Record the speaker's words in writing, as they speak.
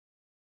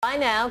By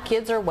now,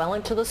 kids are well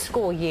into the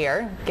school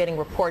year, getting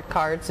report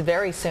cards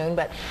very soon,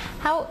 but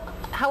how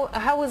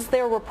was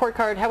their report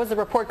card? How was the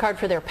report card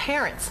for their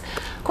parents?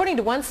 According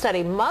to one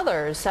study,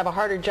 mothers have a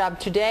harder job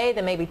today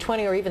than maybe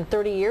 20 or even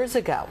 30 years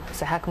ago.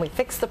 So how can we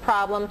fix the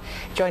problem?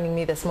 Joining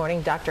me this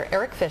morning, Dr.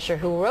 Erik,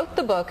 who wrote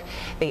the book,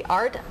 The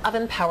Art of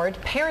Empowered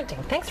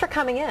Parenting. Thanks for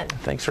coming in.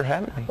 Thanks for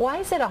having me. Why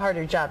is it a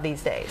harder job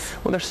these days?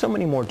 Well, there's so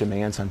many more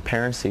demands on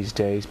parents these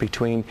days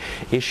between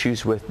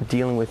issues with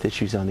dealing with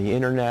issues on the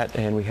internet,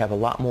 and we have a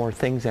lot more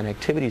things and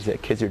activities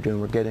that kids are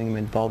doing. We're getting them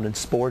involved in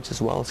sports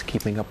as well as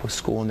keeping up with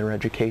school and their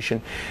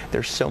education.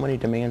 There's so many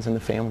demands on the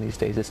family these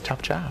days. It's a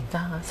tough job.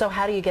 So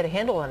how do you get a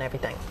handle on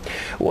everything?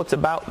 Well, it's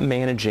about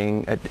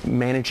managing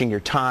your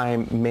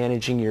time,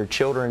 managing your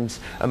children's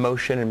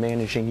emotion, and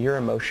managing your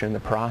emotion in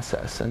the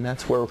process. And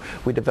that's where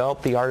we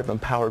developed the Art of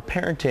Empowered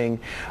Parenting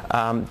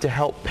to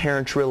help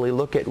parents really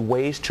look at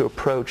ways to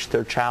approach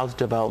their child's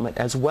development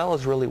as well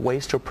as really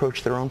ways to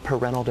approach their own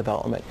parental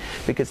development.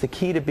 Because the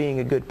key to being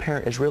a good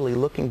parent is really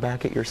looking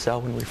back at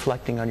yourself and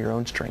reflecting on your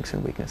own strengths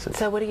and weaknesses.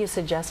 So what do you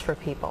suggest for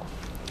people?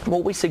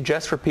 What we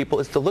suggest for people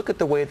is to look at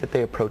the way that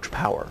they approach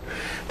power.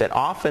 That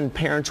often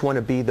parents want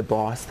to be the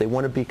boss, they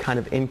want to be kind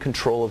of in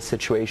control of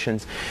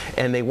situations,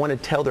 and they want to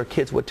tell their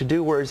kids what to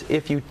do, whereas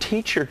if you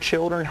teach your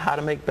children how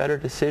to make better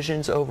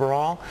decisions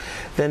overall,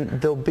 then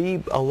they'll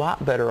be a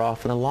lot better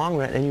off in the long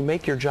run, and you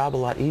make your job a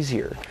lot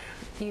easier.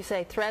 You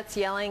say threats,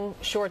 yelling,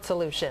 short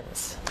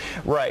solutions.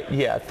 Right,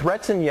 yeah.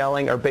 Threats and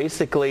yelling are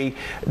basically,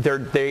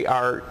 they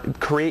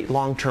create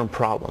long-term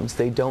problems.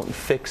 They don't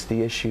fix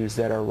the issues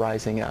that are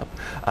rising up.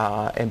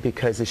 And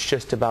because it's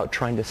just about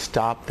trying to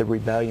stop the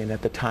rebellion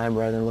at the time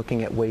rather than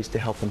looking at ways to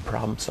help them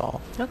problem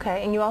solve.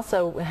 Okay, and you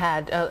also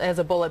had, as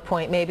a bullet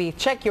point, maybe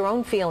check your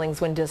own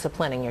feelings when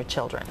disciplining your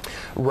children.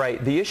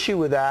 Right. The issue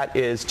with that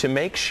is to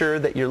make sure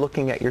that you're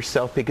looking at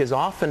yourself, because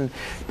often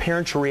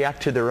parents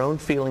react to their own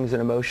feelings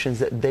and emotions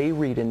that they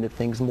read into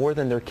things more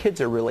than their kids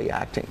are really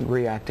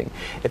reacting.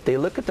 If they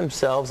look at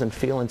themselves and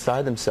feel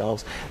inside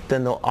themselves,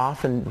 then they'll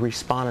often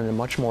respond in a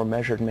much more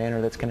measured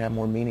manner that's going to have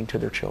more meaning to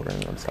their children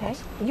and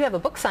themselves. Okay. You have a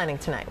book signing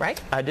tonight,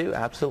 right? I do,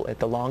 absolutely, at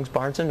the Longs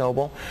Barnes &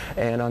 Noble,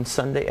 and on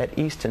Sunday at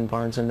Easton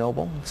Barnes &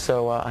 Noble.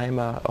 So I'm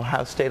a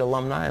Ohio State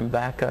alumni. I'm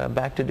back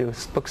to do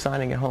a book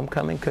signing at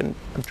homecoming.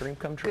 A dream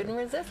come true. Couldn't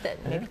resist it.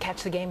 Maybe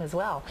catch the game as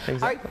well.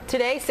 Exactly. All right,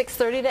 today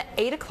 6:30 to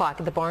 8 o'clock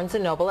at the Barnes &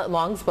 Noble at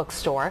Long's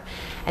Bookstore,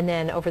 and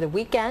then over the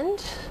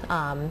weekend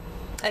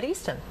at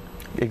Easton.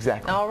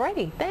 Exactly. All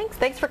righty.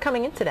 Thanks for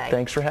coming in today.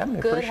 Thanks for having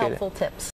me. Good, Appreciate it. helpful tips.